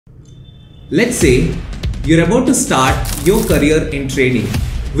Let's say you're about to start your career in trading.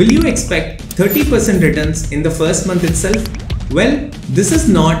 Will you expect 30% returns in the first month itself? Well, this is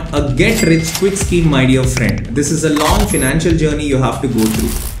not a get-rich-quick scheme, my dear friend. This is a long financial journey you have to go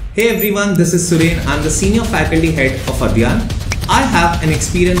through. Hey everyone, this is Suren. I'm the Senior Faculty Head of Adyan. I have an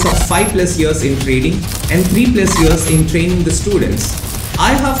experience of 5+ years in trading and 3+ years in training the students.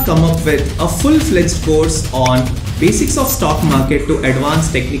 I have come up with a full-fledged course on Basics of Stock Market to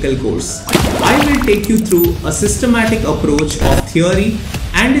Advanced Technical course. I will take you through a systematic approach of theory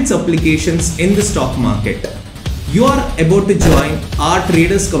and its applications in the stock market. You are about to join our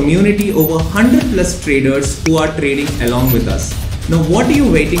traders community, over 100+ traders who are trading along with us. Now what are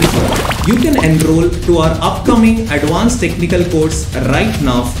you waiting for? You can enroll to our upcoming Advanced Technical course right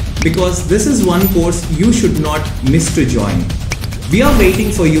now, because this is one course you should not miss to join. We are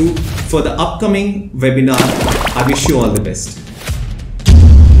waiting for you for the upcoming webinar. I wish you all the best.